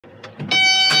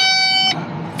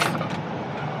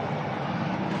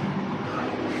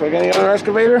just like any other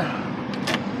excavator.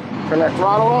 Turn that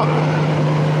throttle up.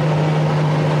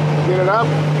 Get it up,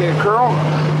 get it curled.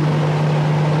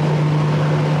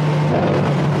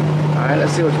 Alright,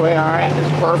 let's see which way. Alright,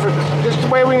 it's perfect. It's just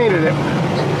the way we needed it.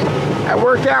 That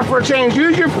worked out for a change.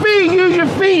 Use your feet, use your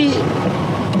feet.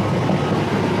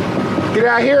 Get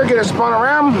out here, get it spun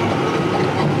around.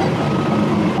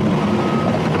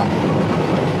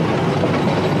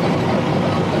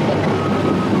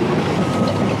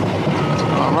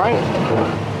 Alright.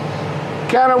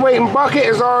 Counterweight and bucket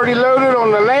is already loaded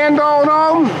on the land all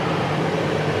in.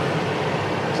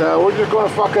 So we're just gonna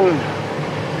fucking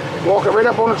walk it right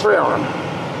up on the trailer.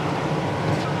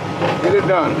 Get it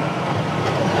done.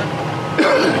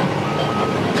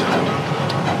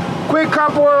 Quick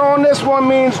coupler on this one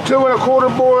means 2 1/4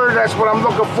 bore. That's what I'm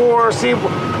looking for. See,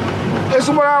 this is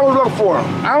what I was looking for.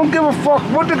 I don't give a fuck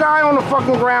what the guy on the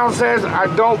fucking ground says. I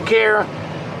don't care.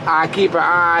 I keep an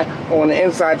eye on the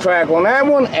inside track on that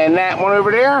one and that one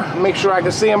over there. Make sure I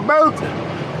can see them both.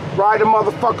 Ride the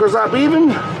motherfuckers up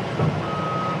even.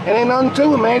 And ain't nothing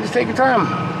to it, man. Just take your time.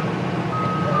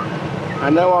 I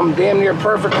know I'm damn near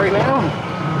perfect right now.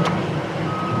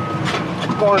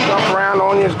 It's going to jump around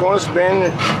on you. It's going to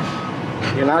spin.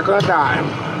 You're not going to die.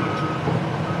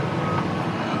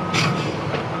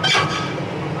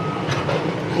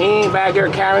 He ain't back there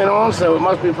carrying on, so it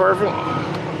must be perfect.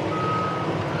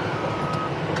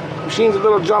 Machine's a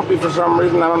little jumpy for some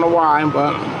reason. I don't know why,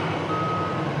 but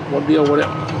we'll deal with it.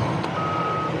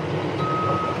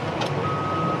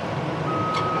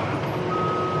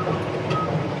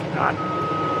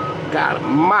 God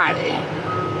almighty.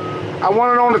 I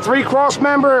want it on the 3-cross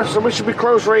member, so we should be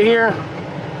close right here.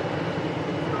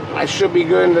 I should be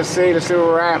good to see where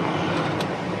we're at.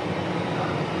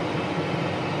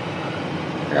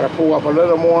 Gotta pull up a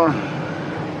little more.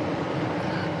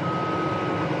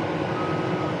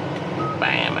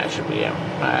 Bam, that should be it.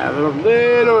 A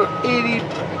little itty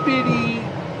bitty.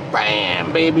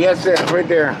 Bam, baby, that's it right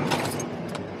there.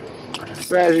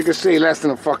 So as you can see, less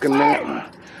than a fucking minute.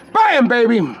 Bam,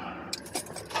 baby.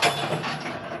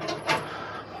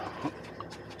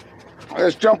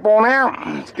 Let's jump on out.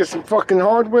 Let's get some fucking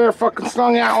hardware fucking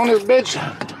slung out on this bitch.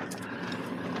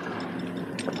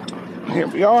 Here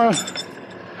we are.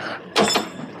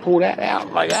 Pull that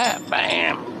out like that.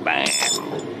 Bam, bam,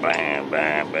 bam,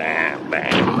 bam, bam,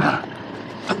 bam.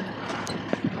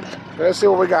 Let's see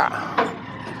what we got.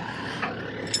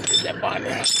 Get that button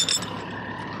there.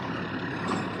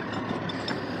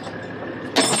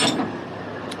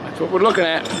 That's what we're looking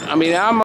at. I mean, I'm